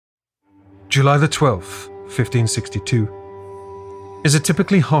July the 12th, 1562, is a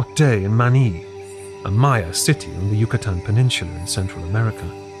typically hot day in Mani, a Maya city on the Yucatan Peninsula in Central America.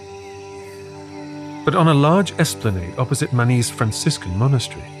 But on a large esplanade opposite Mani's Franciscan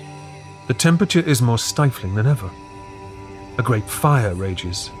monastery, the temperature is more stifling than ever. A great fire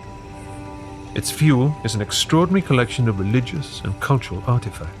rages. Its fuel is an extraordinary collection of religious and cultural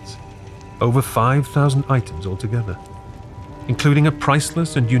artifacts, over 5,000 items altogether, including a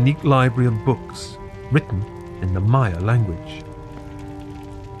priceless and unique library of books written in the Maya language.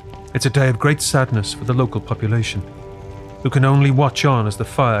 It's a day of great sadness for the local population, who can only watch on as the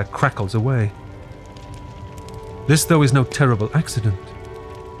fire crackles away. This, though, is no terrible accident.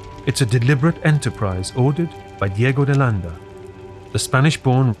 It's a deliberate enterprise ordered by Diego de Landa, the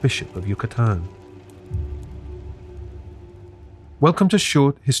Spanish-born Bishop of Yucatan. Welcome to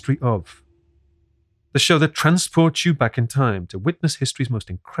Short History Of, the show that transports you back in time to witness history's most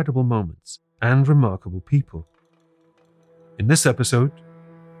incredible moments and remarkable people. In this episode,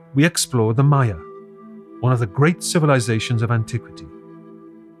 we explore the Maya, one of the great civilizations of antiquity,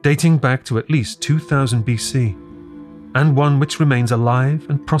 dating back to at least 2000 BC, and one which remains alive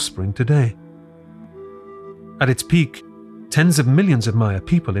and prospering today. At its peak, tens of millions of Maya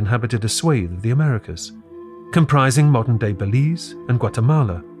people inhabited a swathe of the Americas, comprising modern-day Belize and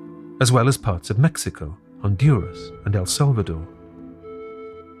Guatemala, as well as parts of Mexico, Honduras, and El Salvador.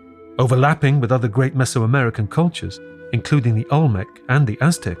 Overlapping with other great Mesoamerican cultures, including the Olmec and the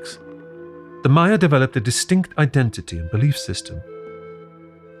Aztecs, the Maya developed a distinct identity and belief system.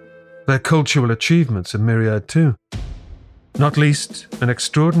 Their cultural achievements are myriad too, not least an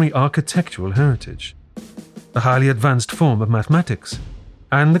extraordinary architectural heritage, a highly advanced form of mathematics,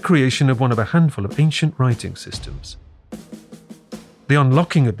 and the creation of one of a handful of ancient writing systems. The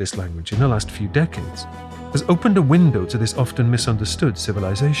unlocking of this language in the last few decades has opened a window to this often misunderstood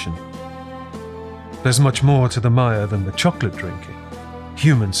civilization. There's much more to the Maya than the chocolate drinking,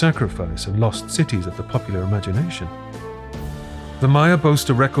 human sacrifice, and lost cities of the popular imagination. The Maya boast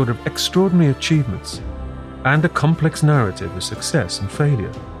a record of extraordinary achievements and a complex narrative of success and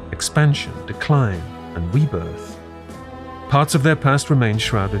failure, expansion, decline, and rebirth. Parts of their past remain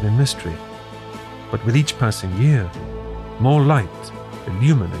shrouded in mystery, but with each passing year, more light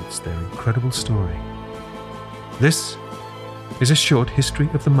illuminates their incredible story. This is a short history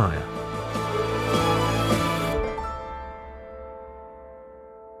of the Maya.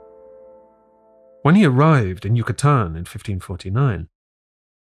 When he arrived in Yucatan in 1549,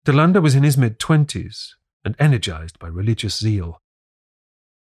 de Landa was in his mid-20s and energized by religious zeal.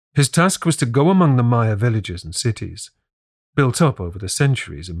 His task was to go among the Maya villages and cities, built up over the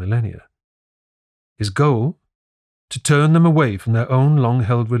centuries and millennia. His goal? To turn them away from their own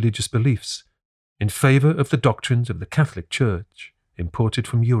long-held religious beliefs in favor of the doctrines of the Catholic Church imported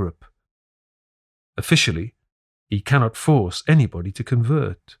from Europe. Officially, he cannot force anybody to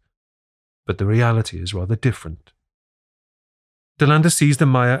convert, but the reality is rather different. De Landa sees the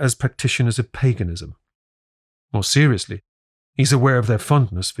Maya as practitioners of paganism. More seriously, he's aware of their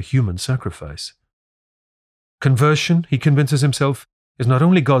fondness for human sacrifice. Conversion, he convinces himself, is not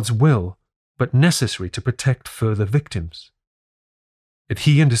only God's will, but necessary to protect further victims. If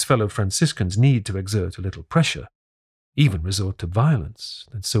he and his fellow Franciscans need to exert a little pressure, even resort to violence,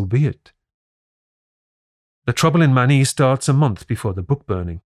 then so be it. The trouble in Mani starts a month before the book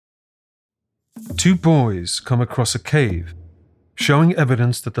burning. Two boys come across a cave, showing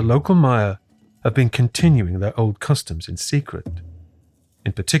evidence that the local Maya have been continuing their old customs in secret.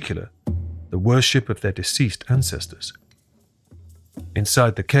 In particular, the worship of their deceased ancestors.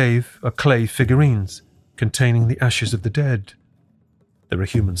 Inside the cave are clay figurines containing the ashes of the dead. There are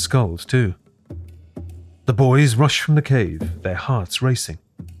human skulls too. The boys rush from the cave, their hearts racing,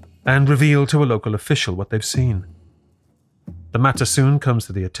 and reveal to a local official what they've seen. The matter soon comes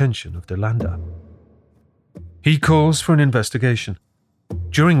to the attention of de Landa. He calls for an investigation,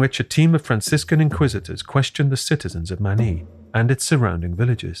 during which a team of Franciscan inquisitors question the citizens of Mani and its surrounding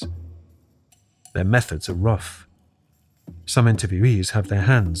villages. Their methods are rough. Some interviewees have their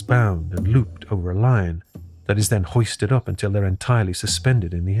hands bound and looped over a line that is then hoisted up until they're entirely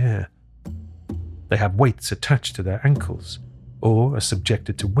suspended in the air. They have weights attached to their ankles or are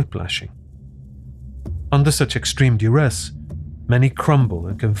subjected to whiplashing. Under such extreme duress, many crumble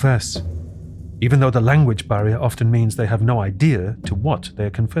and confess, even though the language barrier often means they have no idea to what they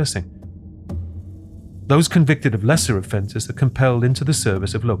are confessing. Those convicted of lesser offences are compelled into the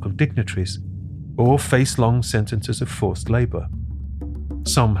service of local dignitaries, or face long sentences of forced labour.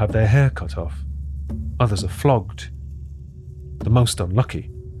 Some have their hair cut off, others are flogged. The most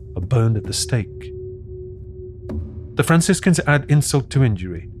unlucky are burned at the stake. The Franciscans add insult to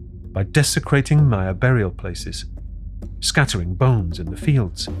injury by desecrating Maya burial places, scattering bones in the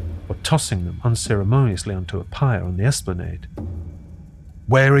fields, or tossing them unceremoniously onto a pyre on the esplanade.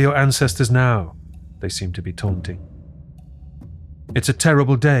 "Where are your ancestors now?" they seem to be taunting. It's a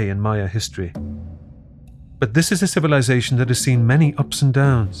terrible day in Maya history. But this is a civilization that has seen many ups and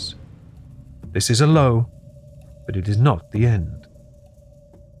downs. This is a low, but it is not the end.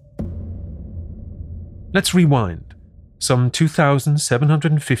 Let's rewind some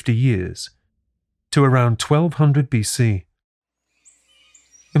 2,750 years to around 1200 BC.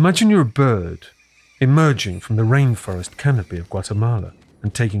 Imagine you're a bird emerging from the rainforest canopy of Guatemala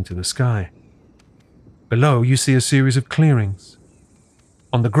and taking to the sky. Below, you see a series of clearings.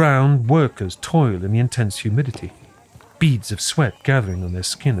 On the ground, workers toil in the intense humidity, beads of sweat gathering on their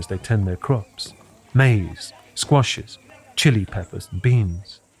skin as they tend their crops: maize, squashes, chili peppers, and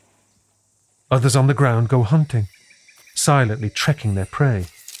beans. Others on the ground go hunting, silently trekking their prey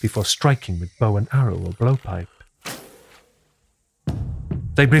before striking with bow and arrow or blowpipe.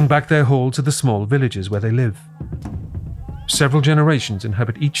 They bring back their haul to the small villages where they live. Several generations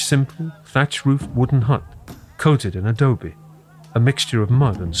inhabit each simple, thatch-roofed wooden hut, coated in adobe, a mixture of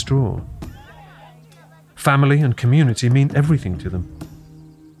mud and straw. Family and community mean everything to them.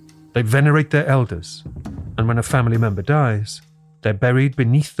 They venerate their elders, and when a family member dies, they're buried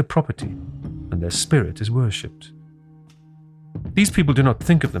beneath the property, and their spirit is worshipped. These people do not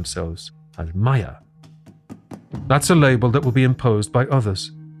think of themselves as Maya. That's a label that will be imposed by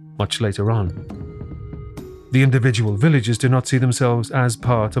others much later on. The individual villages do not see themselves as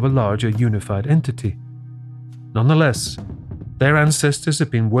part of a larger unified entity. Nonetheless, their ancestors have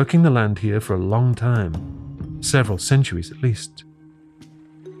been working the land here for a long time, several centuries at least.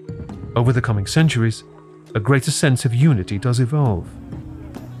 Over the coming centuries, a greater sense of unity does evolve.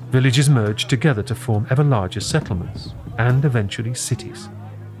 Villages merge together to form ever larger settlements, and eventually cities.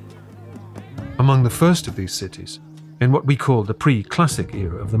 Among the first of these cities, in what we call the pre-classic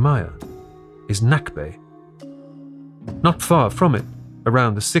era of the Maya, is Nakbe. Not far from it,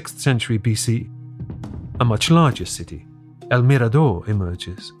 around the 6th century BC, a much larger city, El Mirador,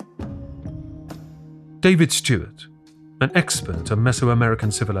 emerges. David Stewart, an expert on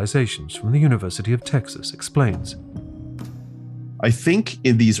Mesoamerican civilizations from the University of Texas, explains. I think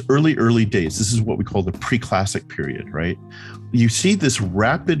in these early days, this is what we call the pre-classic period, right? You see this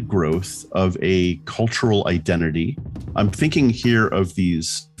rapid growth of a cultural identity. I'm thinking here of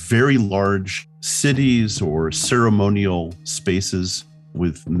these very large cities or ceremonial spaces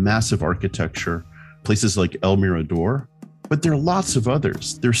with massive architecture, places like El Mirador. But there are lots of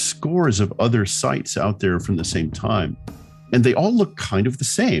others. There's scores of other sites out there from the same time. And they all look kind of the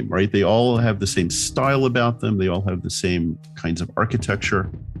same, right? They all have the same style about them. They all have the same kinds of architecture.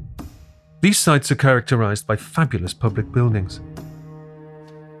 These sites are characterized by fabulous public buildings.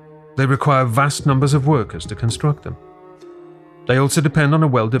 They require vast numbers of workers to construct them. They also depend on a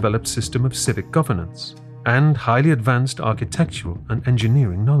well-developed system of civic governance and highly advanced architectural and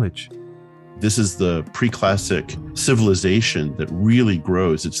engineering knowledge. This is the pre-classic civilization that really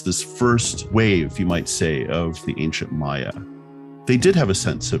grows. It's this first wave, you might say, of the ancient Maya. They did have a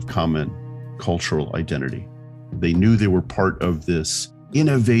sense of common cultural identity. They knew they were part of this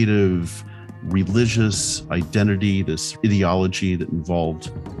innovative religious identity, this ideology that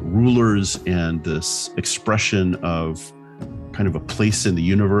involved rulers and this expression of kind of a place in the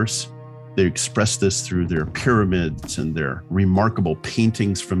universe. They expressed this through their pyramids and their remarkable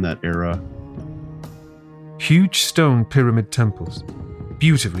paintings from that era. Huge stone pyramid temples,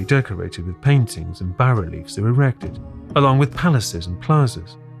 beautifully decorated with paintings and bas-reliefs, are erected, along with palaces and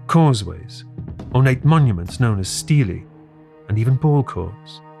plazas, causeways, ornate monuments known as stelae, and even ball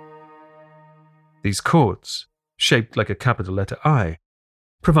courts. These courts, shaped like a capital letter I,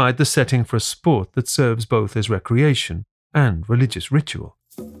 provide the setting for a sport that serves both as recreation and religious ritual.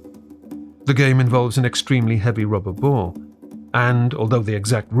 The game involves an extremely heavy rubber ball, and although the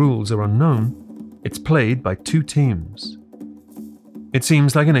exact rules are unknown, it's played by two teams. It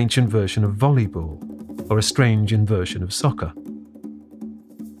seems like an ancient version of volleyball, or a strange inversion of soccer.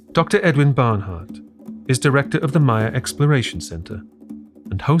 Dr. Edwin Barnhart is director of the Maya Exploration Center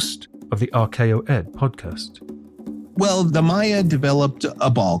and host of the Archaeo-Ed podcast. Well, the Maya developed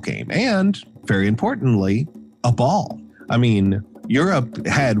a ball game and, very importantly, a ball. I mean, Europe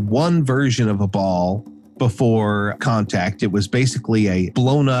had one version of a ball before contact. It was basically a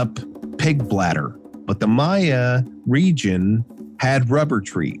blown-up pig bladder. But the Maya region had rubber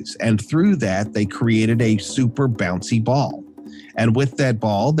trees, and through that, they created a super bouncy ball. And with that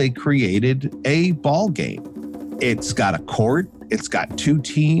ball, they created a ball game. It's got a court. It's got two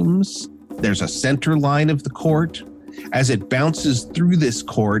teams. There's a center line of the court. As it bounces through this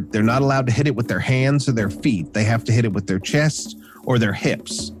court, they're not allowed to hit it with their hands or their feet. They have to hit it with their chest or their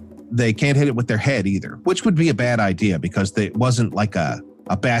hips. They can't hit it with their head either, which would be a bad idea because it wasn't like a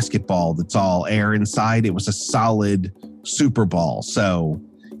basketball that's all air inside. It was a solid super ball. So,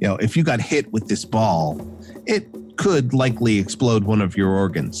 if you got hit with this ball, it could likely explode one of your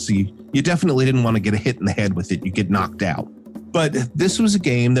organs. So you definitely didn't want to get a hit in the head with it. You get knocked out. But this was a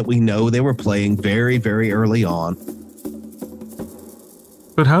game that we know they were playing very, very early on.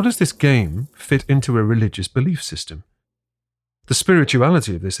 But how does this game fit into a religious belief system? The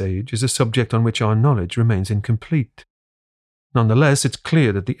spirituality of this age is a subject on which our knowledge remains incomplete. Nonetheless, it's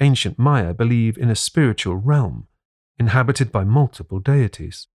clear that the ancient Maya believe in a spiritual realm, inhabited by multiple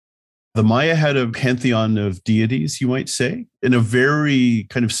deities. The Maya had a pantheon of deities, you might say. In a very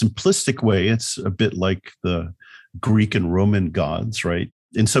kind of simplistic way, it's a bit like the Greek and Roman gods, right?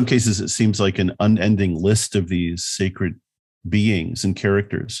 In some cases, it seems like an unending list of these sacred beings and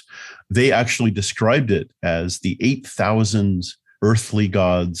characters. They actually described it as the 8,000 earthly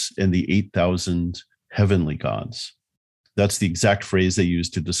gods and the 8,000 heavenly gods. That's the exact phrase they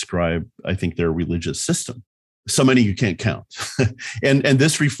used to describe, I think, their religious system. So many you can't count. and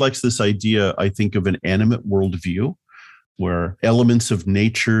this reflects this idea, I think, of an animate worldview, where elements of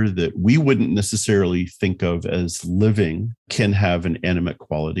nature that we wouldn't necessarily think of as living can have an animate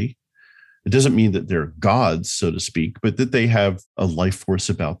quality. It doesn't mean that they're gods, so to speak, but that they have a life force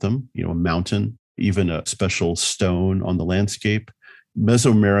about them, a mountain, even a special stone on the landscape.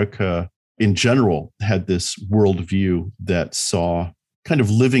 Mesoamerica, in general, had this worldview that saw kind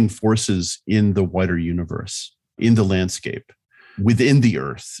of living forces in the wider universe, in the landscape, within the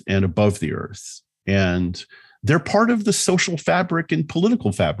earth and above the earth. And they're part of the social fabric and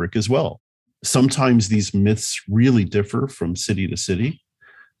political fabric as well. Sometimes these myths really differ from city to city.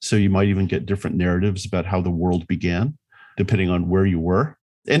 So you might even get different narratives about how the world began, depending on where you were.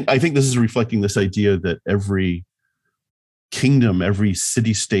 And I think this is reflecting this idea that every kingdom, every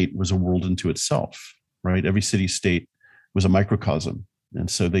city-state was a world unto itself, right? Every city-state was a microcosm. And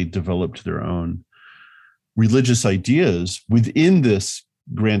so they developed their own religious ideas within this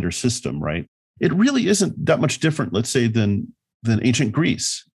grander system, right? It really isn't that much different, let's say, than ancient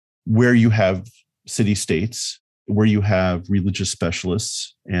Greece, where you have city-states, where you have religious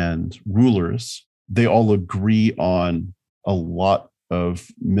specialists and rulers. They all agree on a lot of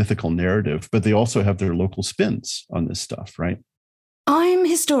mythical narrative, but they also have their local spins on this stuff, right? I'm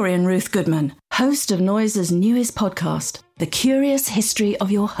historian Ruth Goodman, host of Noiser's newest podcast, The Curious History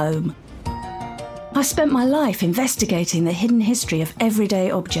of Your Home. I've spent my life investigating the hidden history of everyday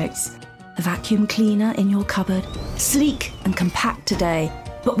objects. The vacuum cleaner in your cupboard, sleek and compact today,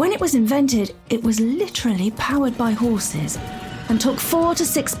 but when it was invented, it was literally powered by horses and took 4 to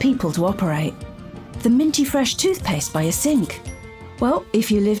 6 people to operate. The minty fresh toothpaste by your sink. Well, if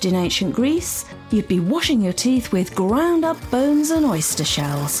you lived in ancient Greece, you'd be washing your teeth with ground up bones and oyster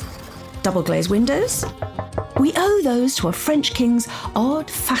shells. Double glazed windows? We owe those to a French king's odd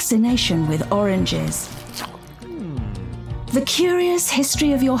fascination with oranges. The Curious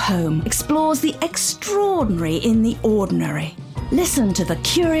History of Your Home explores the extraordinary in the ordinary. Listen to The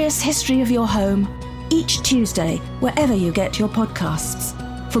Curious History of Your Home each Tuesday, wherever you get your podcasts.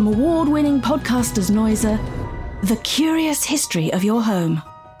 From award-winning podcasters Noiser, The Curious History of Your Home.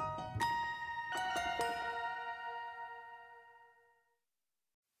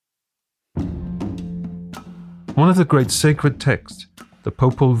 One of the great sacred texts, the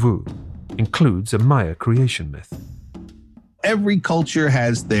Popol Vuh, includes a Maya creation myth. Every culture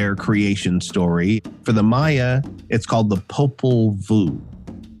has their creation story. For the Maya, it's called the Popol Vuh.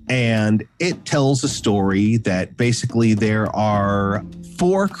 And it tells a story that basically there are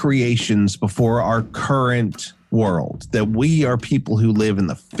 4 creations before our current world, that we are people who live in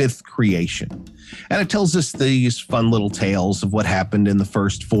the 5th creation. And it tells us these fun little tales of what happened in the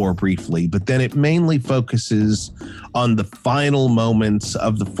first 4 briefly, but then it mainly focuses on the final moments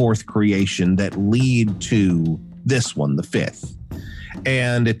of the 4th creation that lead to this one, the 5th.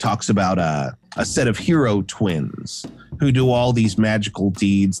 And it talks about a set of hero twins who do all these magical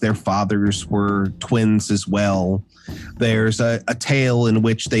deeds. Their fathers were twins as well. There's a tale in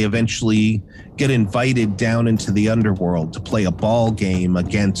which they eventually get invited down into the underworld to play a ball game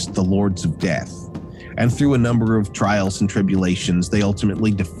against the Lords of Death. And through a number of trials and tribulations, they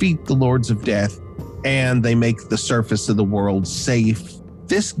ultimately defeat the Lords of Death and they make the surface of the world safe.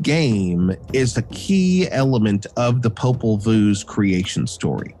 This game is a key element of the Popol Vuh's creation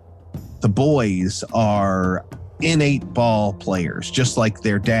story. The boys are innate ball players, just like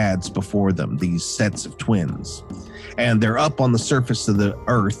their dads before them, these sets of twins. And they're up on the surface of the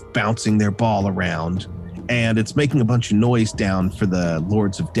earth, bouncing their ball around. and it's making a bunch of noise down for the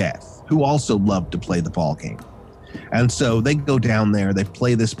Lords of Death, who also love to play the ball game. And so they go down there, they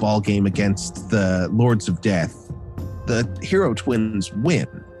play this ball game against the Lords of Death. The hero twins win.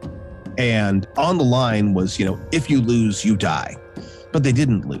 And on the line was, if you lose, you die. But they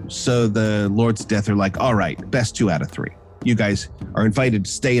didn't lose. So the Lords of Death are like, all right, best 2 out of 3. You guys are invited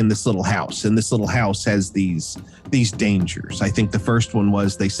to stay in this little house. And this little house has these dangers. I think the first one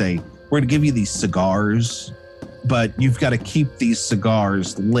was they say, we're going to give you these cigars, but you've got to keep these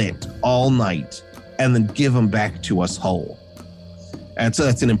cigars lit all night and then give them back to us whole. And so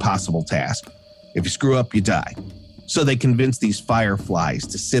that's an impossible task. If you screw up, you die. So they convince these fireflies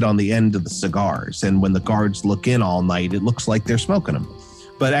to sit on the end of the cigars. And when the guards look in all night, it looks like they're smoking them.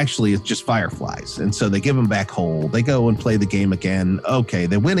 But actually, it's just fireflies. And so they give them back whole. They go and play the game again. Okay,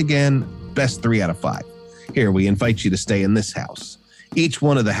 they win again. Best 3 out of 5. Here, we invite you to stay in this house. Each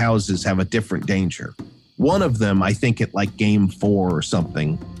one of the houses have a different danger. One of them, I think at like game 4 or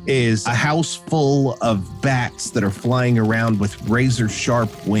something, is a house full of bats that are flying around with razor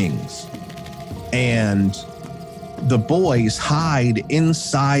sharp wings. And the boys hide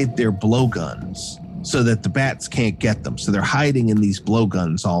inside their blowguns so that the bats can't get them. So they're hiding in these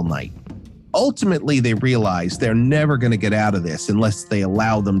blowguns all night. Ultimately, they realize they're never going to get out of this unless they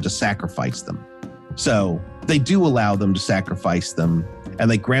allow them to sacrifice them. So they do allow them to sacrifice them,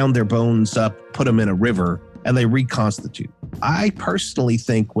 and they ground their bones up, put them in a river, and they reconstitute. I personally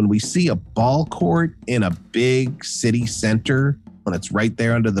think when we see a ball court in a big city center, when it's right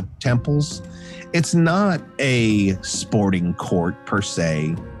there under the temples, it's not a sporting court per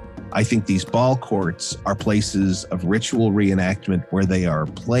se. I think these ball courts are places of ritual reenactment where they are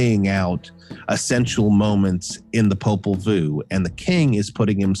playing out essential moments in the Popol Vuh, and the king is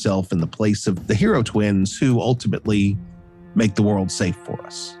putting himself in the place of the hero twins who ultimately make the world safe for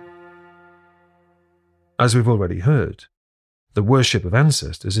us. As we've already heard, the worship of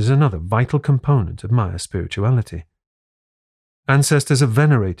ancestors is another vital component of Maya spirituality. Ancestors are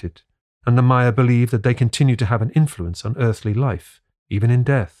venerated, and the Maya believe that they continue to have an influence on earthly life, even in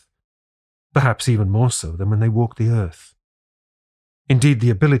death, perhaps even more so than when they walk the earth. Indeed, the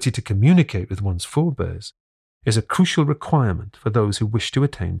ability to communicate with one's forebears is a crucial requirement for those who wish to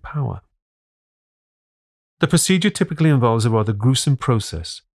attain power. The procedure typically involves a rather gruesome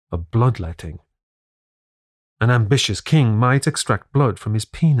process of bloodletting. An ambitious king might extract blood from his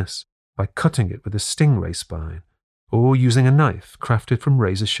penis by cutting it with a stingray spine, or using a knife crafted from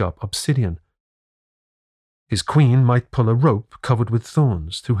razor-sharp obsidian. His queen might pull a rope covered with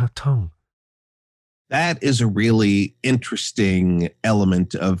thorns through her tongue. That is a really interesting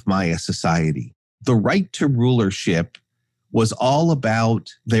element of Maya society. The right to rulership was all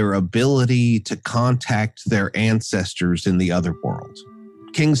about their ability to contact their ancestors in the other world.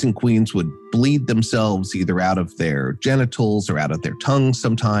 Kings and queens would bleed themselves either out of their genitals or out of their tongues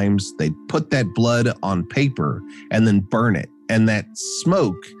sometimes. They'd put that blood on paper and then burn it. And that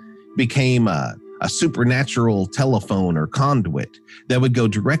smoke became a supernatural telephone or conduit that would go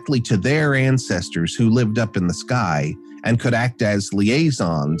directly to their ancestors who lived up in the sky and could act as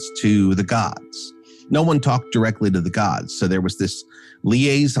liaisons to the gods. No one talked directly to the gods, so there was this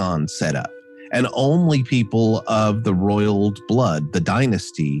liaison set up. And only people of the royal blood, the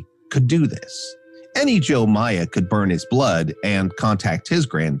dynasty, could do this. Any Joe Maya could burn his blood and contact his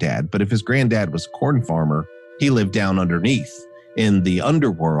granddad, but if his granddad was a corn farmer, he lived down underneath in the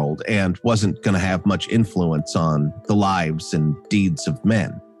underworld and wasn't going to have much influence on the lives and deeds of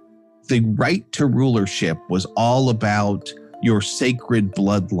men. The right to rulership was all about your sacred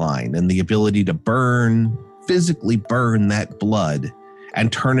bloodline and the ability to physically burn that blood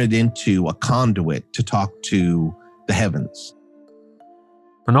and turn it into a conduit to talk to the heavens.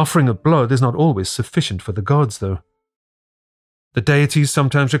 An offering of blood is not always sufficient for the gods, though. The deities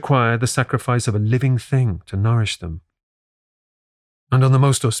sometimes require the sacrifice of a living thing to nourish them. And on the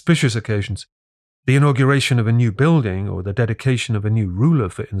most auspicious occasions, the inauguration of a new building or the dedication of a new ruler,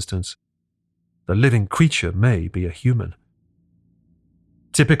 for instance, the living creature may be a human.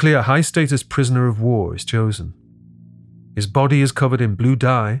 Typically, a high-status prisoner of war is chosen. His body is covered in blue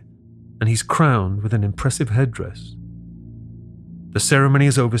dye, and he's crowned with an impressive headdress. The ceremony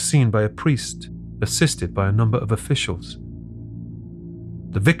is overseen by a priest, assisted by a number of officials.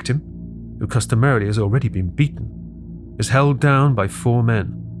 The victim, who customarily has already been beaten, is held down by 4 men,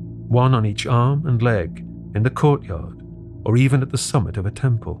 one on each arm and leg, in the courtyard, or even at the summit of a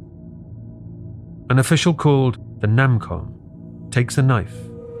temple. An official called the Namkom takes a knife,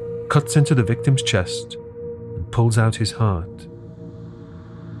 cuts into the victim's chest, and pulls out his heart.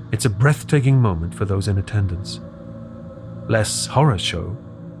 It's a breathtaking moment for those in attendance. Less horror show,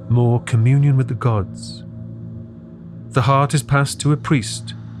 more communion with the gods, The heart is passed to a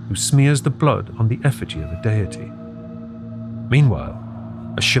priest who smears the blood on the effigy of a deity. Meanwhile,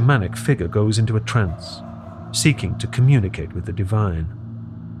 a shamanic figure goes into a trance, seeking to communicate with the divine.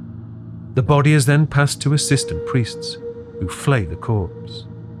 The body is then passed to assistant priests who flay the corpse.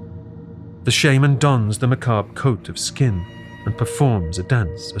 The shaman dons the macabre coat of skin and performs a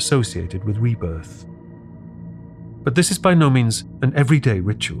dance associated with rebirth. But this is by no means an everyday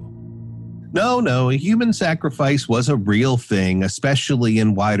ritual. No, human sacrifice was a real thing, especially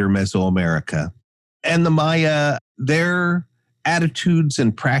in wider Mesoamerica. And the Maya, their attitudes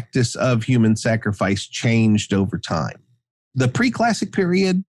and practice of human sacrifice changed over time. The pre-classic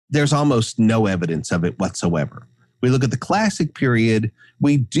period, there's almost no evidence of it whatsoever. We look at the classic period,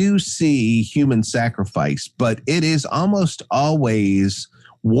 we do see human sacrifice, but it is almost always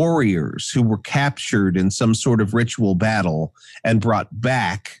warriors who were captured in some sort of ritual battle and brought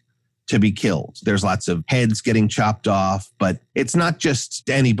back to be killed. There's lots of heads getting chopped off, but it's not just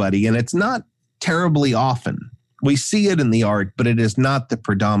anybody, and it's not terribly often. We see it in the art, but it is not the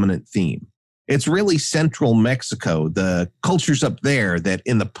predominant theme. It's really central Mexico, the cultures up there that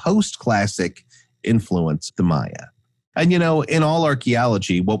in the post-classic influence the Maya. And, in all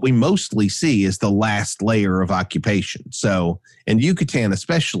archaeology, what we mostly see is the last layer of occupation. So in Yucatan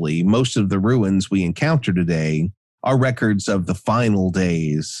especially, most of the ruins we encounter today are records of the final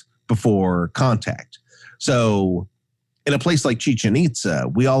days before contact. So in a place like Chichen Itza,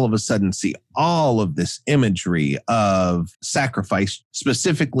 we all of a sudden see all of this imagery of sacrifice,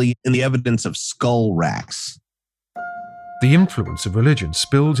 specifically in the evidence of skull racks. The influence of religion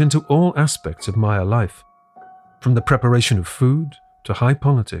spills into all aspects of Maya life, from the preparation of food to high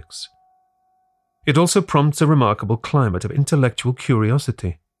politics. It also prompts a remarkable climate of intellectual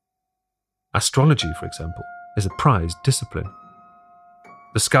curiosity. Astrology, for example, is a prized discipline.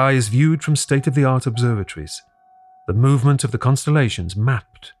 The sky is viewed from state-of-the-art observatories, the movement of the constellations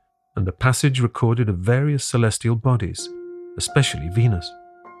mapped, and the passage recorded of various celestial bodies, especially Venus.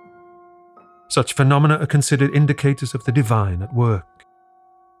 Such phenomena are considered indicators of the divine at work.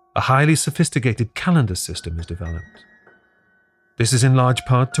 A highly sophisticated calendar system is developed. This is in large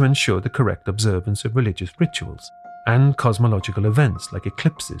part to ensure the correct observance of religious rituals and cosmological events like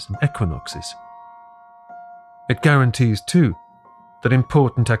eclipses and equinoxes. It guarantees, too, that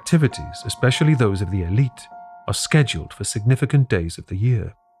important activities, especially those of the elite, are scheduled for significant days of the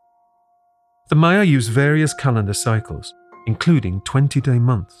year. The Maya use various calendar cycles, including 20-day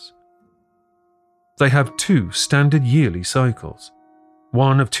months. They have 2 standard yearly cycles,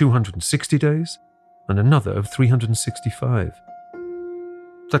 one of 260 days and another of 365,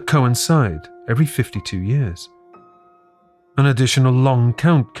 that coincide every 52 years. An additional long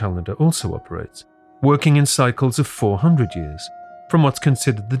count calendar also operates, working in cycles of 400 years, from what's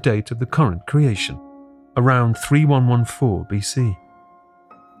considered the date of the current creation, around 3114 BC.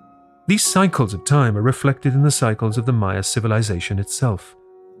 These cycles of time are reflected in the cycles of the Maya civilization itself.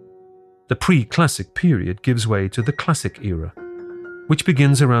 The pre-classic period gives way to the classic era, which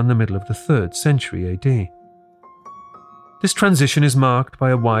begins around the middle of the 3rd century AD. This transition is marked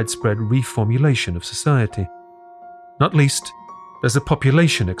by a widespread reformulation of society. Not least, there's a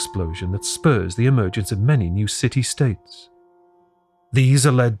population explosion that spurs the emergence of many new city-states. These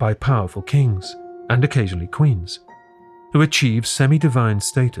are led by powerful kings, and occasionally queens, who achieve semi-divine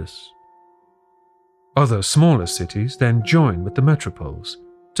status. Other smaller cities then join with the metropoles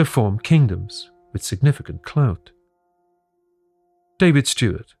to form kingdoms with significant clout. David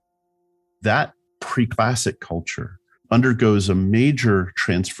Stewart. That pre-classic culture undergoes a major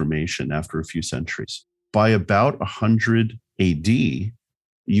transformation after a few centuries. By about 100 AD,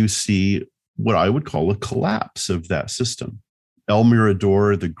 you see what I would call a collapse of that system. El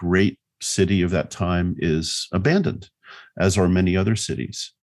Mirador, the great city of that time, is abandoned, as are many other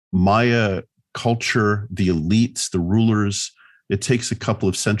cities. Maya culture, the elites, the rulers, it takes a couple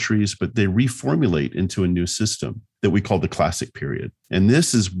of centuries, but they reformulate into a new system that we call the classic period. And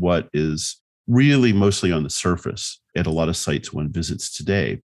this is what is really mostly on the surface at a lot of sites one visits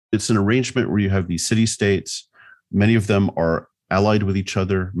today. It's an arrangement where you have these city-states. Many of them are allied with each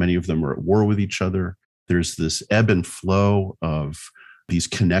other. Many of them are at war with each other. There's this ebb and flow of these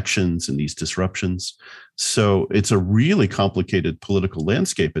connections and these disruptions. So it's a really complicated political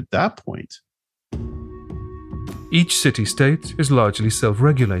landscape at that point. Each city-state is largely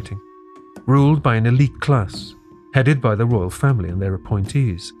self-regulating, ruled by an elite class, headed by the royal family and their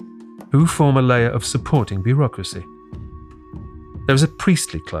appointees, who form a layer of supporting bureaucracy. There is a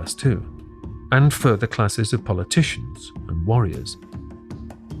priestly class too, and further classes of politicians and warriors.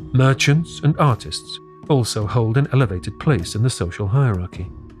 Merchants and artists also hold an elevated place in the social hierarchy.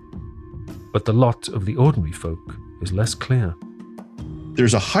 But the lot of the ordinary folk is less clear.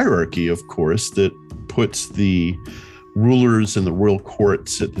 There's a hierarchy, of course, that puts the rulers and the royal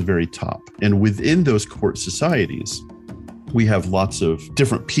courts at the very top. And within those court societies, we have lots of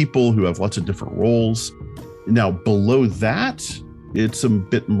different people who have lots of different roles. Now, below that, it's a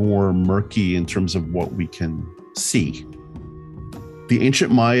bit more murky in terms of what we can see. The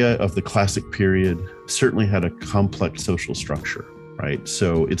ancient Maya of the classic period certainly had a complex social structure, right?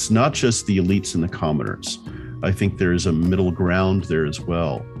 So it's not just the elites and the commoners. I think there's a middle ground there as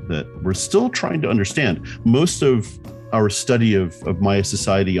well that we're still trying to understand. Most of our study of Maya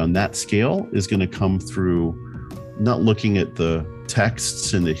society on that scale is going to come through not looking at the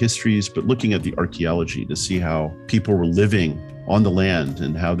texts and the histories, but looking at the archaeology to see how people were living on the land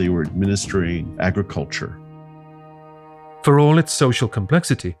and how they were administering agriculture. For all its social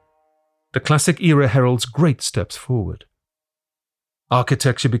complexity, the classic era heralds great steps forward.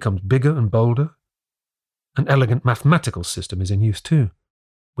 Architecture becomes bigger and bolder. An elegant mathematical system is in use too,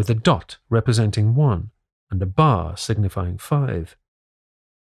 with a dot representing 1 and a bar signifying 5.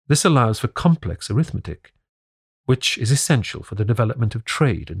 This allows for complex arithmetic, which is essential for the development of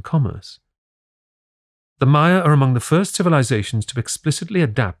trade and commerce. The Maya are among the first civilizations to explicitly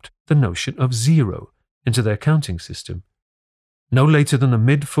adapt the notion of zero into their counting system, no later than the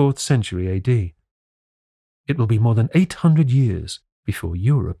mid-4th century AD. It will be more than 800 years before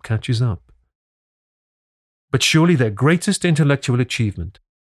Europe catches up. But surely their greatest intellectual achievement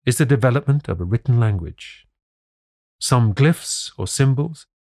is the development of a written language. Some glyphs or symbols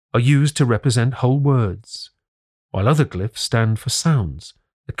are used to represent whole words, while other glyphs stand for sounds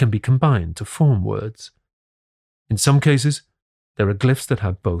that can be combined to form words. In some cases, there are glyphs that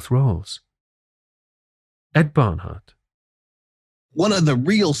have both roles. Ed Barnhart. One of the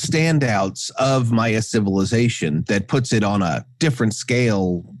real standouts of Maya civilization that puts it on a different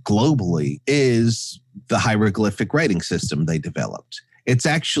scale globally is the hieroglyphic writing system they developed. It's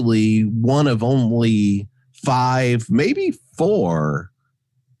actually one of only 5, maybe 4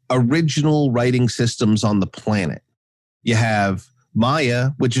 original writing systems on the planet. You have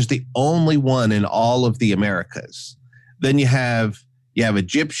Maya, which is the only one in all of the Americas. Then you have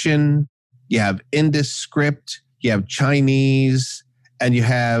Egyptian, you have Indus script, you have Chinese, and you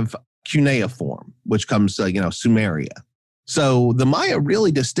have cuneiform, which comes, Sumeria. So the Maya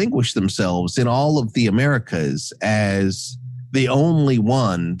really distinguished themselves in all of the Americas as the only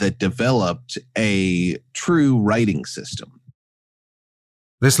one that developed a true writing system.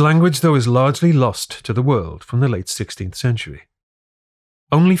 This language, though, is largely lost to the world from the late 16th century.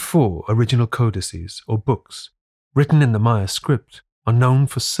 Only 4 original codices, or books, written in the Maya script, are known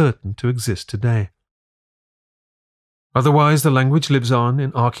for certain to exist today. Otherwise, the language lives on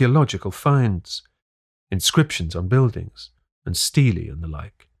in archaeological finds, inscriptions on buildings, and stelae and the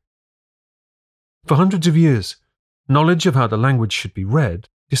like. For hundreds of years, knowledge of how the language should be read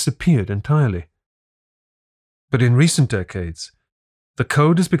disappeared entirely. But in recent decades, the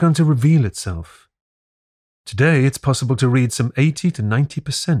code has begun to reveal itself. Today, it's possible to read some 80 to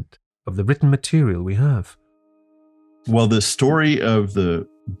 90% of the written material we have. Well, the story of the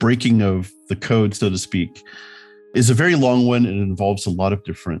breaking of the code, so to speak, is a very long one and it involves a lot of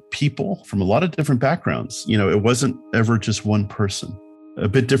different people from a lot of different backgrounds. It wasn't ever just one person. A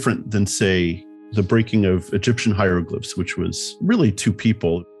bit different than, say, the breaking of Egyptian hieroglyphs, which was really 2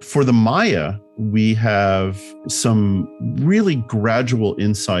 people. For the Maya, we have some really gradual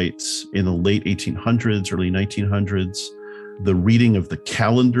insights in the late 1800s, early 1900s. The reading of the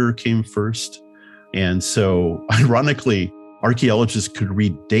calendar came first. And so, ironically, archaeologists could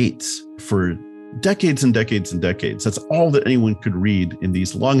read dates for decades and decades and decades. That's all that anyone could read in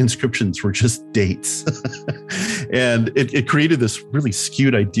these long inscriptions were just dates. And it created this really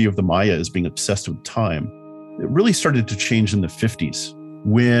skewed idea of the Maya as being obsessed with time. It really started to change in the 50s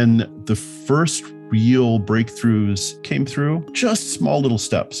when the first real breakthroughs came through, just small little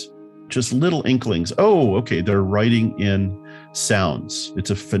steps, just little inklings. Oh, okay, they're writing in sounds. It's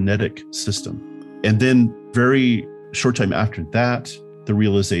a phonetic system. And then very short time after that, the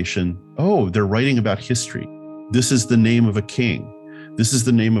realization, oh, they're writing about history. This is the name of a king. This is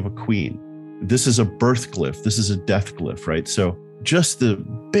the name of a queen. This is a birth glyph. This is a death glyph, right? So just the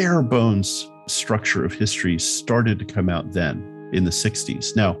bare bones structure of history started to come out then in the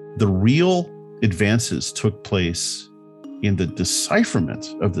 60s. Now, the real advances took place in the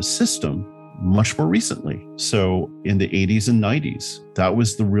decipherment of the system much more recently. So in the 80s and 90s, that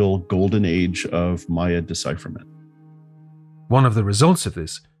was the real golden age of Maya decipherment. One of the results of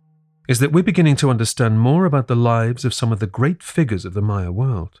this is that we're beginning to understand more about the lives of some of the great figures of the Maya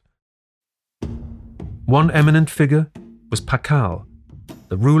world. One eminent figure was Pakal,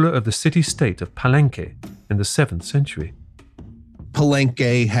 the ruler of the city-state of Palenque in the 7th century.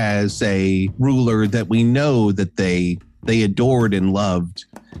 Palenque has a ruler that we know that they adored and loved,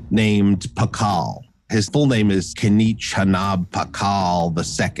 named Pakal. His full name is Kinich Hanab Pakal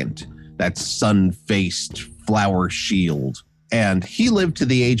II. That's sun-faced flower shield. And he lived to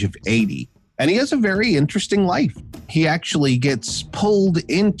the age of 80. And he has a very interesting life. He actually gets pulled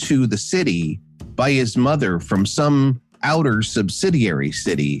into the city by his mother from some outer subsidiary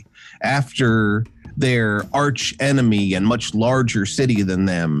city after their arch enemy and much larger city than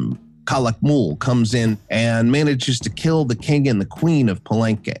them, Calakmul, comes in and manages to kill the king and the queen of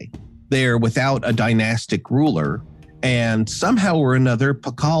Palenque. They're without a dynastic ruler, and somehow or another,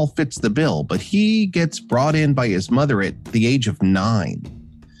 Pakal fits the bill, but he gets brought in by his mother at the age of 9.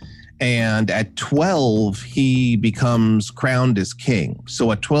 And at 12, he becomes crowned as king.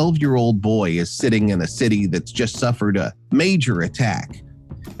 So a 12-year-old boy is sitting in a city that's just suffered a major attack.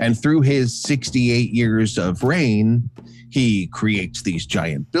 And through his 68 years of reign, he creates these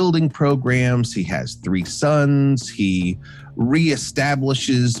giant building programs. He has 3 sons. He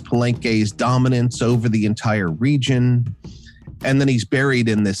reestablishes Palenque's dominance over the entire region. And then he's buried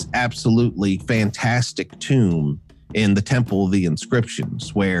in this absolutely fantastic tomb in the Temple of the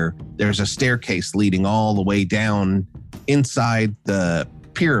Inscriptions, where there's a staircase leading all the way down inside the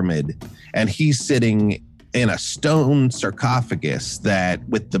pyramid. And he's sitting in a stone sarcophagus that,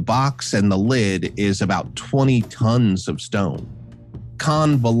 with the box and the lid, is about 20 tons of stone.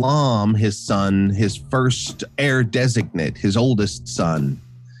 Khan Valam, his son, his first heir designate, his oldest son,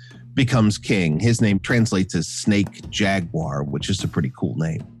 becomes king. His name translates as Snake Jaguar, which is a pretty cool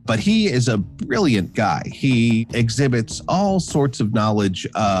name. But he is a brilliant guy. He exhibits all sorts of knowledge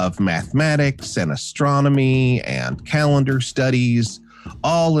of mathematics and astronomy and calendar studies,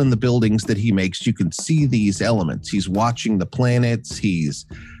 all in the buildings that he makes. You can see these elements. He's watching the planets. He's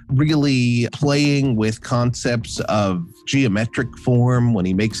really playing with concepts of geometric form when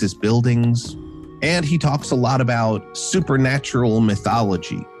he makes his buildings. And he talks a lot about supernatural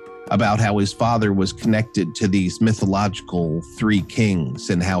mythology, about how his father was connected to these mythological 3 kings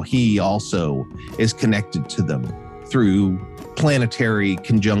and how he also is connected to them through planetary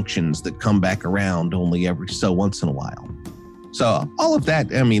conjunctions that come back around only every so once in a while. So all of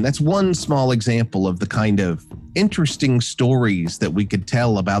that, I mean, that's one small example of the kind of interesting stories that we could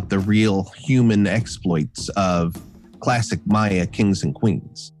tell about the real human exploits of classic Maya kings and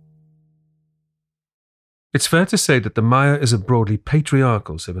queens. It's fair to say that the Maya is a broadly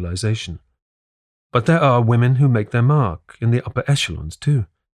patriarchal civilization. But there are women who make their mark in the upper echelons too.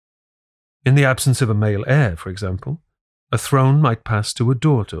 In the absence of a male heir, for example, a throne might pass to a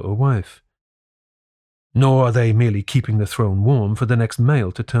daughter or wife. Nor are they merely keeping the throne warm for the next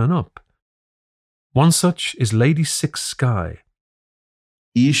male to turn up. One such is Lady Six Sky.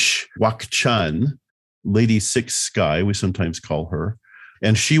 Ish Wakchan, Lady Six Sky, we sometimes call her.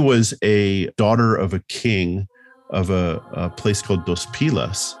 And she was a daughter of a king of a place called Dos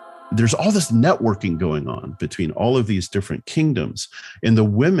Pilas. There's all this networking going on between all of these different kingdoms. And the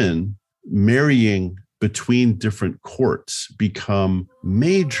women marrying between different courts become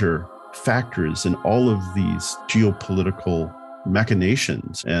major factors in all of these geopolitical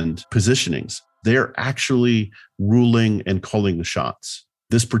machinations and positionings. They're actually ruling and calling the shots.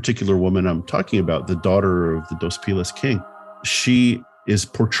 This particular woman I'm talking about, the daughter of the Dos Pilas king, she is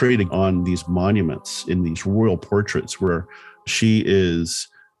portrayed on these monuments in these royal portraits where she is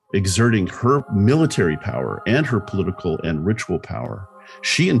exerting her military power and her political and ritual power.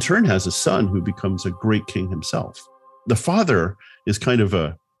 She in turn has a son who becomes a great king himself. The father is kind of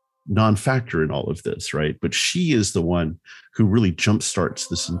a non-factor in all of this, right? But she is the one who really jumpstarts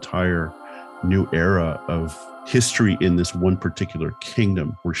this entire new era of history in this one particular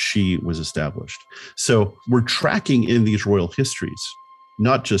kingdom where she was established. So we're tracking in these royal histories,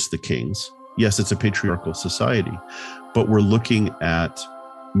 not just the kings. Yes, it's a patriarchal society, but we're looking at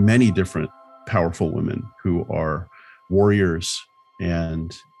many different powerful women who are warriors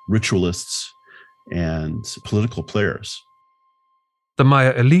and ritualists and political players. The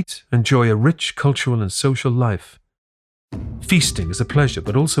Maya elite enjoy a rich cultural and social life. Feasting is a pleasure,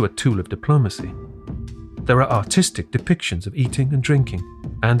 but also a tool of diplomacy. There are artistic depictions of eating and drinking,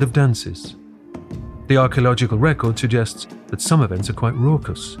 and of dances. The archaeological record suggests that some events are quite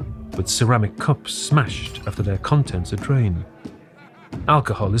raucous, with ceramic cups smashed after their contents are drained.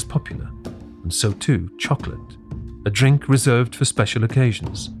 Alcohol is popular, and so too chocolate, a drink reserved for special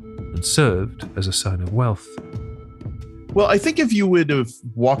occasions and served as a sign of wealth. Well, I think if you would have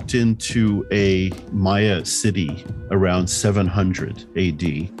walked into a Maya city around 700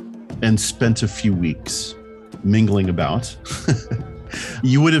 AD and spent a few weeks mingling about,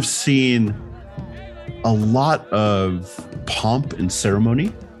 you would have seen a lot of pomp and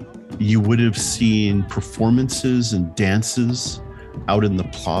ceremony. You would have seen performances and dances out in the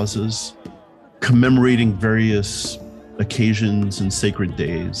plazas, commemorating various occasions and sacred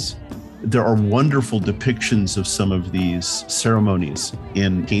days. There are wonderful depictions of some of these ceremonies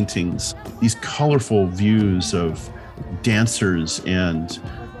in paintings, these colorful views of dancers and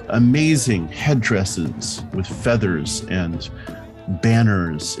amazing headdresses with feathers and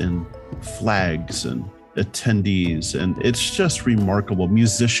banners and flags and attendees. And it's just remarkable.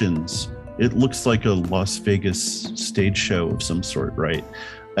 Musicians. It looks like a Las Vegas stage show of some sort, right?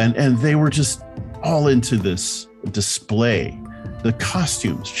 And they were just all into this display. The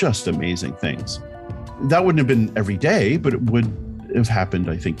costumes, just amazing things. That wouldn't have been every day, but it would have happened,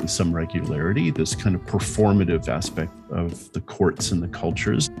 I think, with some regularity, this kind of performative aspect of the courts and the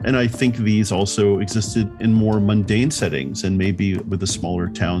cultures. And I think these also existed in more mundane settings and maybe with the smaller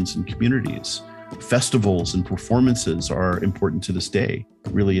towns and communities. Festivals and performances are important to this day,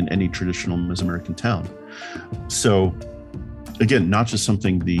 really, in any traditional Mesoamerican town. So, again, not just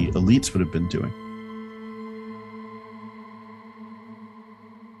something the elites would have been doing.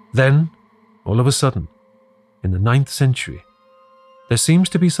 Then, all of a sudden, in the 9th century, there seems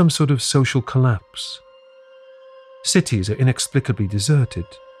to be some sort of social collapse. Cities are inexplicably deserted.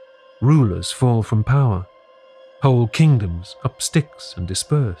 Rulers fall from power. Whole kingdoms up sticks and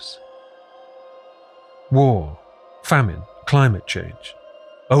disperse. War, famine, climate change,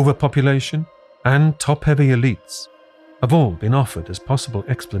 overpopulation, and top-heavy elites have all been offered as possible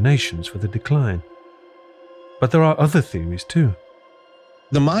explanations for the decline. But there are other theories too.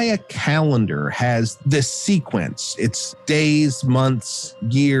 The Maya calendar has this sequence. It's days, months,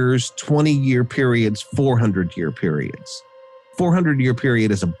 years, 20-year periods, 400-year periods. 400-year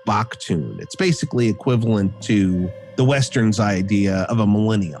period is a Baktun. It's basically equivalent to the Western's idea of a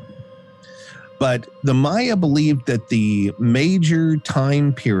millennium. But the Maya believed that the major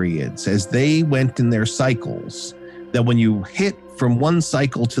time periods, as they went in their cycles, that when you hit from one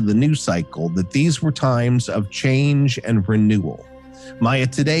cycle to the new cycle, that these were times of change and renewal. Maya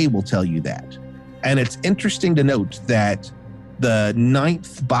today will tell you that. And it's interesting to note that the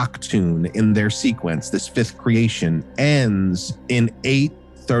 9th Baktun in their sequence, this 5th creation, ends in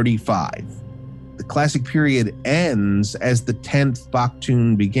 835. The classic period ends as the 10th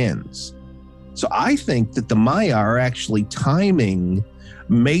Baktun begins. So I think that the Maya are actually timing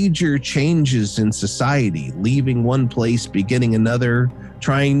major changes in society, leaving one place, beginning another,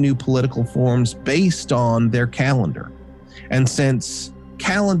 trying new political forms based on their calendar. And since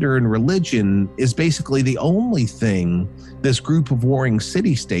calendar and religion is basically the only thing this group of warring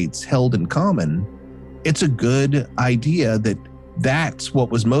city-states held in common, it's a good idea that that's what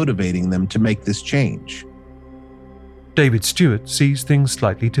was motivating them to make this change. David Stewart sees things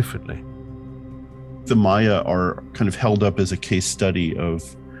slightly differently. The Maya are kind of held up as a case study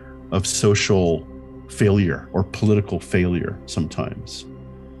of social failure or political failure sometimes.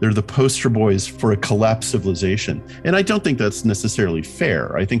 They're the poster boys for a collapsed civilization. And I don't think that's necessarily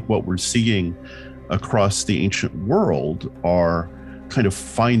fair. I think what we're seeing across the ancient world are kind of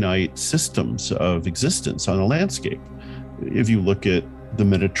finite systems of existence on a landscape. If you look at the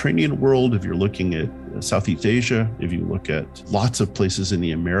Mediterranean world, if you're looking at Southeast Asia, if you look at lots of places in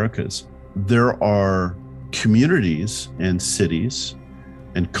the Americas, there are communities and cities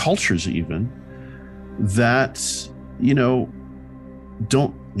and cultures even that,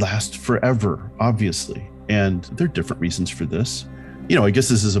 don't last forever, obviously. And there are different reasons for this. I guess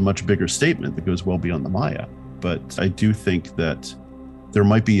this is a much bigger statement that goes well beyond the Maya. But I do think that there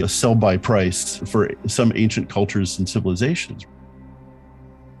might be a sell-by price for some ancient cultures and civilizations.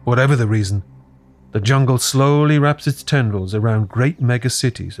 Whatever the reason, the jungle slowly wraps its tendrils around great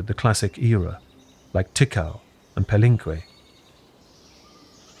megacities of the classic era, like Tikal and Palenque.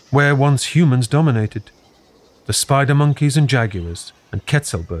 Where once humans dominated, the spider monkeys and jaguars and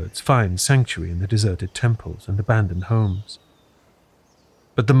quetzal birds find sanctuary in the deserted temples and abandoned homes.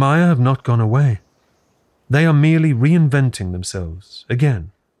 But the Maya have not gone away. They are merely reinventing themselves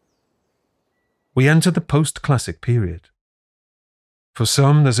again. We enter the post-classic period. For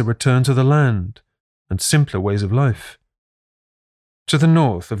some, there's a return to the land and simpler ways of life. To the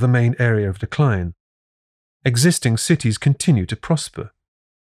north of the main area of decline, existing cities continue to prosper,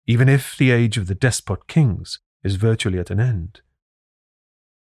 even if the age of the despot kings is virtually at an end.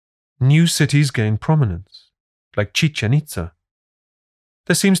 New cities gain prominence, like Chichen Itza.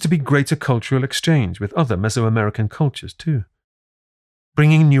 There seems to be greater cultural exchange with other Mesoamerican cultures too,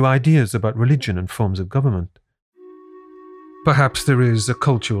 bringing new ideas about religion and forms of government. Perhaps there is a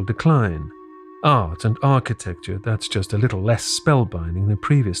cultural decline, art and architecture that's just a little less spellbinding than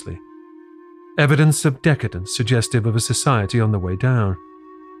previously. Evidence of decadence suggestive of a society on the way down.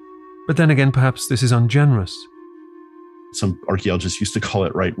 But then again, perhaps this is ungenerous. Some archaeologists used to call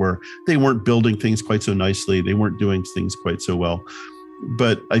it, right, where they weren't building things quite so nicely, they weren't doing things quite so well.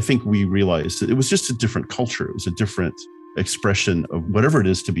 But I think we realized that it was just a different culture. It was a different expression of whatever it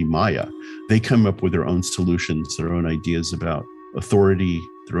is to be Maya. They come up with their own solutions, their own ideas about authority,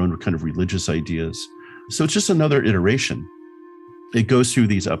 their own kind of religious ideas. So it's just another iteration. It goes through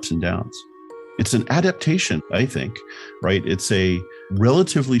these ups and downs. It's an adaptation, I think, right? It's a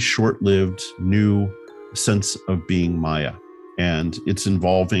relatively short-lived new sense of being Maya. And it's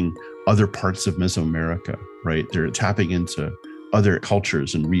involving other parts of Mesoamerica, right? They're tapping into other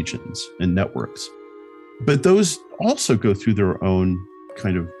cultures and regions and networks. But those also go through their own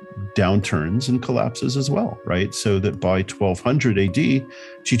kind of downturns and collapses as well, right? So that by 1200 AD,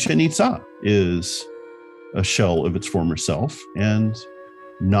 Chichen Itza is a shell of its former self and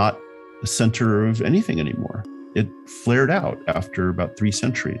not the center of anything anymore. It flared out after about 3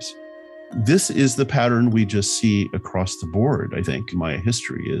 centuries. This is the pattern we just see across the board, I think, in Maya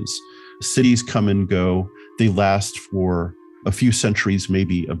history is cities come and go. They last for a few centuries,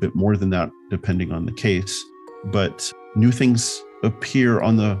 maybe a bit more than that, depending on the case. But new things appear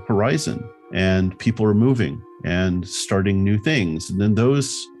on the horizon and people are moving and starting new things. And then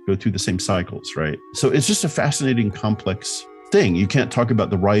those go through the same cycles, right? So it's just a fascinating, complex thing. You can't talk about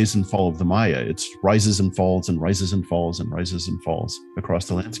the rise and fall of the Maya. It's rises and falls and rises and falls and rises and falls across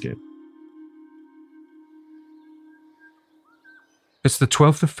the landscape. It's the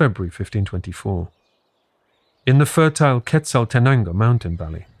 12th of February, 1524. In the fertile Quetzaltenango mountain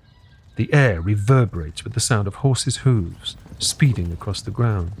valley, the air reverberates with the sound of horses' hooves speeding across the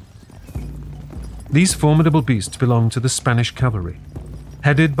ground. These formidable beasts belong to the Spanish cavalry,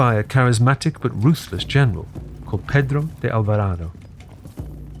 headed by a charismatic but ruthless general called Pedro de Alvarado.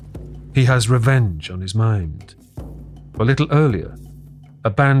 He has revenge on his mind. A little earlier,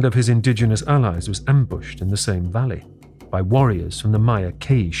 a band of his indigenous allies was ambushed in the same valley by warriors from the Maya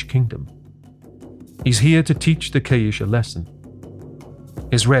Keish kingdom. He's here to teach the Keish a lesson.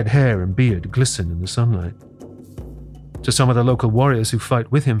 His red hair and beard glisten in the sunlight. To some of the local warriors who fight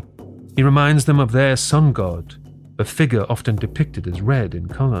with him, he reminds them of their sun god, a figure often depicted as red in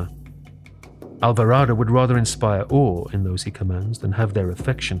color. Alvarado would rather inspire awe in those he commands than have their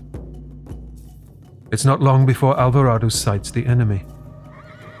affection. It's not long before Alvarado sights the enemy.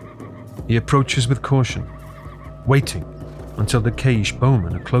 He approaches with caution, waiting until the Keish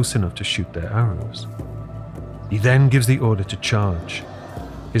bowmen are close enough to shoot their arrows. He then gives the order to charge,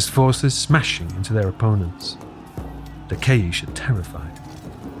 his forces smashing into their opponents. The Keish are terrified.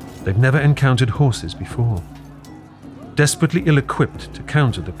 They've never encountered horses before. Desperately ill-equipped to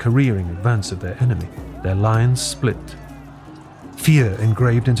counter the careering advance of their enemy, their lines split. Fear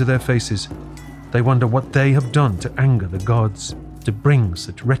engraved into their faces, they wonder what they have done to anger the gods, to bring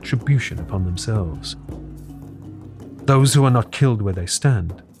such retribution upon themselves. Those who are not killed where they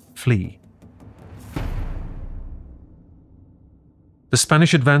stand flee. The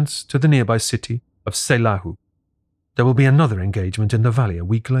Spanish advance to the nearby city of Celaju. There will be another engagement in the valley a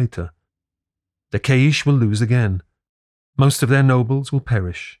week later. The Keish will lose again. Most of their nobles will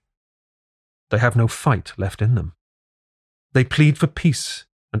perish. They have no fight left in them. They plead for peace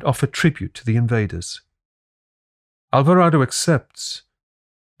and offer tribute to the invaders. Alvarado accepts,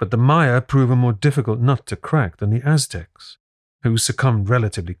 but the Maya prove a more difficult nut to crack than the Aztecs, who succumbed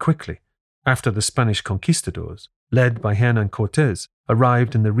relatively quickly after the Spanish conquistadors, led by Hernán Cortés,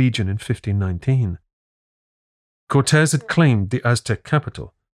 arrived in the region in 1519. Cortés had claimed the Aztec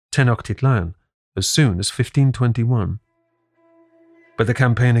capital, Tenochtitlan, as soon as 1521. But the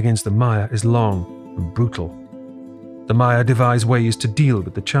campaign against the Maya is long and brutal. The Maya devise ways to deal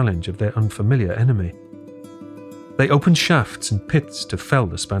with the challenge of their unfamiliar enemy. They open shafts and pits to fell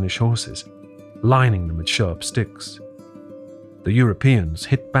the Spanish horses, lining them with sharp sticks. The Europeans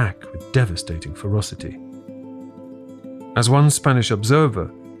hit back with devastating ferocity. As one Spanish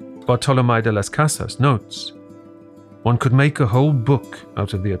observer, Bartolomé de las Casas, notes, one could make a whole book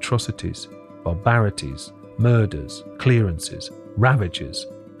out of the atrocities, barbarities, murders, clearances, ravages,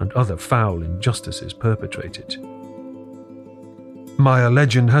 and other foul injustices perpetrated. Maya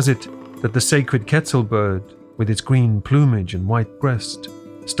legend has it that the sacred Quetzal bird, with its green plumage and white breast,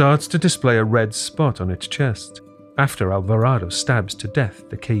 starts to display a red spot on its chest after Alvarado stabs to death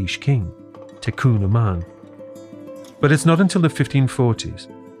the Keish king, Tecún Umán. But it's not until the 1540s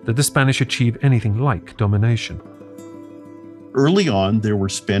that the Spanish achieve anything like domination. Early on, there were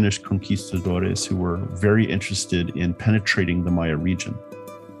Spanish conquistadores who were very interested in penetrating the Maya region.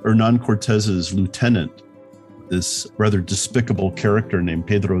 Hernán Cortés's lieutenant, this rather despicable character named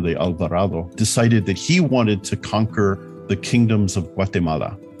Pedro de Alvarado, decided that he wanted to conquer the kingdoms of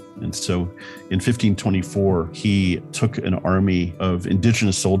Guatemala. And so in 1524, he took an army of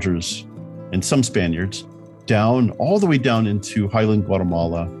indigenous soldiers and some Spaniards all the way down into highland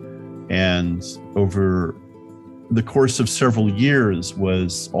Guatemala, and over the course of several years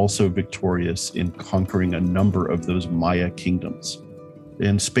was also victorious in conquering a number of those Maya kingdoms.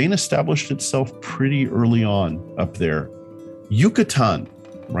 And Spain established itself pretty early on up there. Yucatan,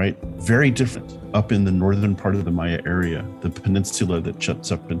 right? Very different up in the northern part of the Maya area, the peninsula that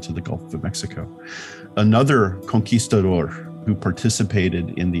juts up into the Gulf of Mexico. Another conquistador who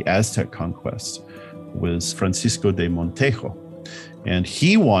participated in the Aztec conquest was Francisco de Montejo. And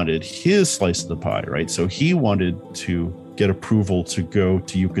he wanted his slice of the pie, right? So he wanted to get approval to go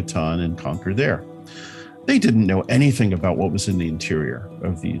to Yucatan and conquer there. They didn't know anything about what was in the interior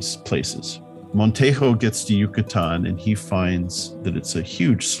of these places. Montejo gets to Yucatan and he finds that it's a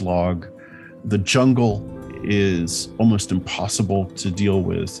huge slog. The jungle is almost impossible to deal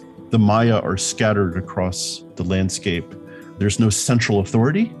with. The Maya are scattered across the landscape. There's no central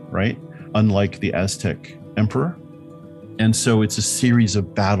authority, right? Unlike the Aztec emperor. And so it's a series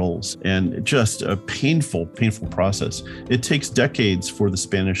of battles and just a painful process. It takes decades for the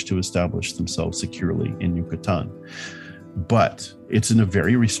Spanish to establish themselves securely in Yucatan. But it's in a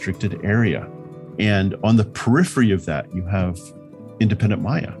very restricted area. And on the periphery of that, you have independent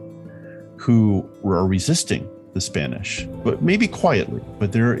Maya who are resisting the Spanish, but maybe quietly,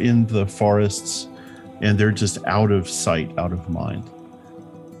 but they're in the forests and they're just out of sight, out of mind.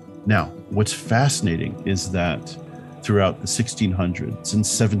 Now, what's fascinating is that throughout the 1600s and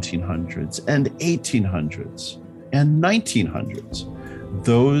 1700s and 1800s and 1900s,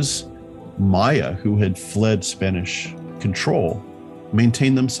 those Maya who had fled Spanish control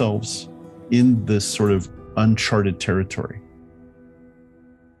maintained themselves in this sort of uncharted territory.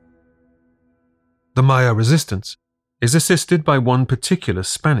 The Maya resistance is assisted by one particular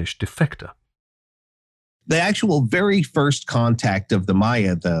Spanish defector. The actual very first contact of the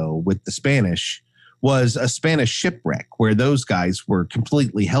Maya, though, with the Spanish was a Spanish shipwreck where those guys were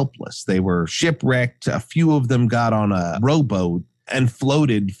completely helpless. They were shipwrecked. A few of them got on a rowboat and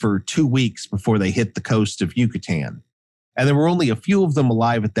floated for 2 weeks before they hit the coast of Yucatan. And there were only a few of them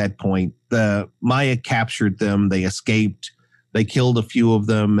alive at that point. The Maya captured them. They escaped. They killed a few of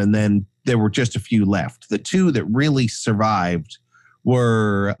them, and then there were just a few left. The two that really survived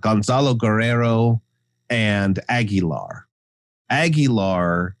were Gonzalo Guerrero and Aguilar.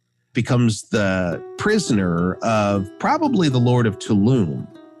 Aguilar becomes the prisoner of probably the Lord of Tulum,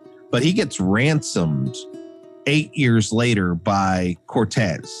 but he gets ransomed 8 years later by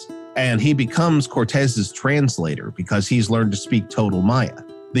Cortez, and he becomes Cortez's translator because he's learned to speak total Maya.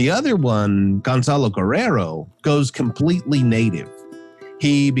 The other one, Gonzalo Guerrero, goes completely native.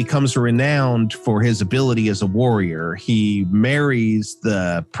 He becomes renowned for his ability as a warrior. He marries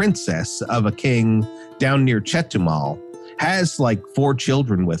the princess of a king down near Chetumal, has like 4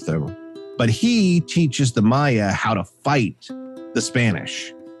 children with her, but he teaches the Maya how to fight the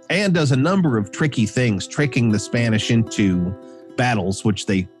Spanish and does a number of tricky things, tricking the Spanish into battles, which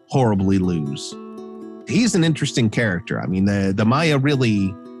they horribly lose. He's an interesting character. I mean, the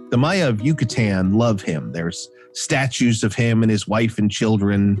Maya of Yucatan love him. There's statues of him and his wife and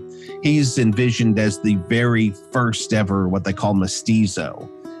children. He's envisioned as the very first ever, what they call mestizo,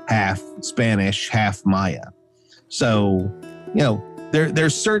 half Spanish, half Maya. So,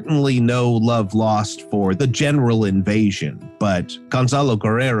 there's certainly no love lost for the general invasion, but Gonzalo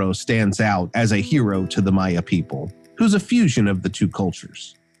Guerrero stands out as a hero to the Maya people, who's a fusion of the two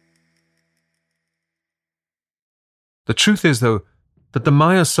cultures. The truth is, though, that the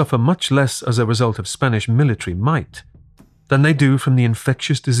Maya suffer much less as a result of Spanish military might than they do from the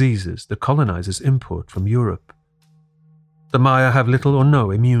infectious diseases the colonizers import from Europe. The Maya have little or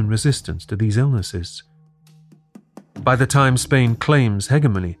no immune resistance to these illnesses. By the time Spain claims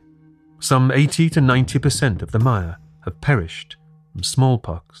hegemony, some 80 to 90% of the Maya have perished from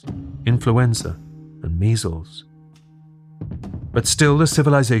smallpox, influenza, and measles. But still the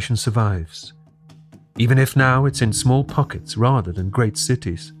civilization survives, even if now it's in small pockets rather than great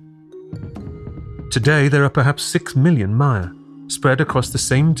cities. Today there are perhaps 6 million Maya spread across the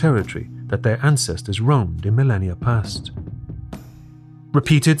same territory that their ancestors roamed in millennia past.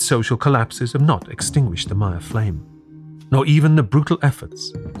 Repeated social collapses have not extinguished the Maya flame, nor even the brutal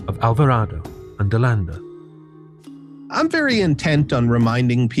efforts of Alvarado and De Landa. I'm very intent on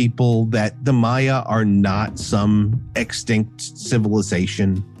reminding people that the Maya are not some extinct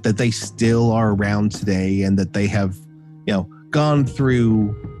civilization, that they still are around today, and that they have, gone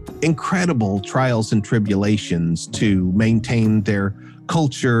through incredible trials and tribulations to maintain their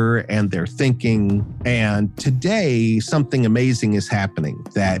culture and their thinking. And today, something amazing is happening,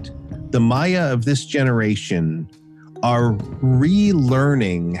 that the Maya of this generation are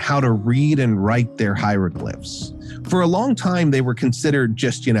relearning how to read and write their hieroglyphs. For a long time, they were considered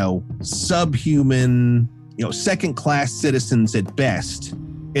just, subhuman, second-class citizens at best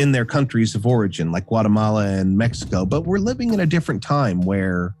in their countries of origin, like Guatemala and Mexico. But we're living in a different time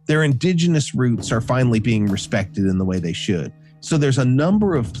where their indigenous roots are finally being respected in the way they should. So there's a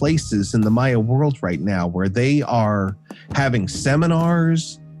number of places in the Maya world right now where they are having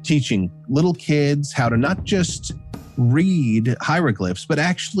seminars, teaching little kids how to not just read hieroglyphs, but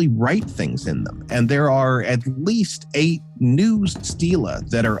actually write things in them. And there are at least 8 new stela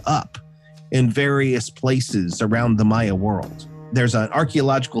that are up in various places around the Maya world. There's an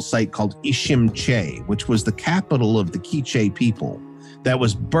archaeological site called Iximché, which was the capital of the Quiché people, that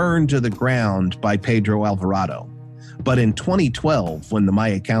was burned to the ground by Pedro Alvarado. But in 2012, when the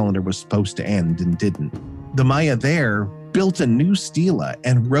Maya calendar was supposed to end and didn't, the Maya there built a new stela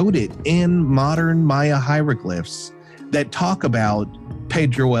and wrote it in modern Maya hieroglyphs that talk about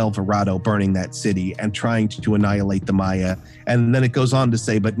Pedro Alvarado burning that city and trying to annihilate the Maya. And then it goes on to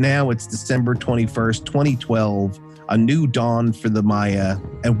say, but now it's December 21st, 2012, a new dawn for the Maya,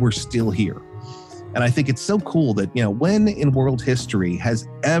 and we're still here. And I think it's so cool that, when in world history has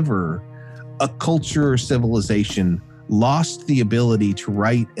ever a culture or civilization lost the ability to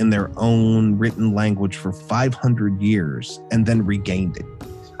write in their own written language for 500 years and then regained it?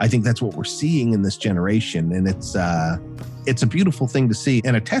 I think that's what we're seeing in this generation. And it's a beautiful thing to see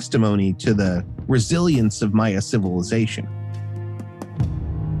and a testimony to the resilience of Maya civilization.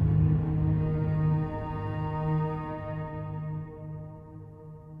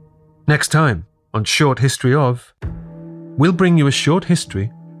 Next time on Short History Of, we'll bring you a short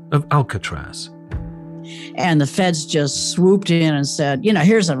history of Alcatraz. And the feds just swooped in and said,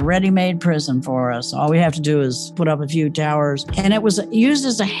 here's a ready-made prison for us. All we have to do is put up a few towers. And it was used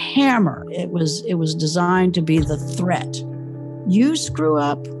as a hammer. It was designed to be the threat. You screw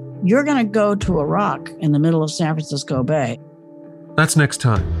up, you're going to go to a rock in the middle of San Francisco Bay. That's next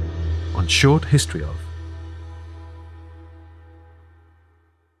time on Short History Of.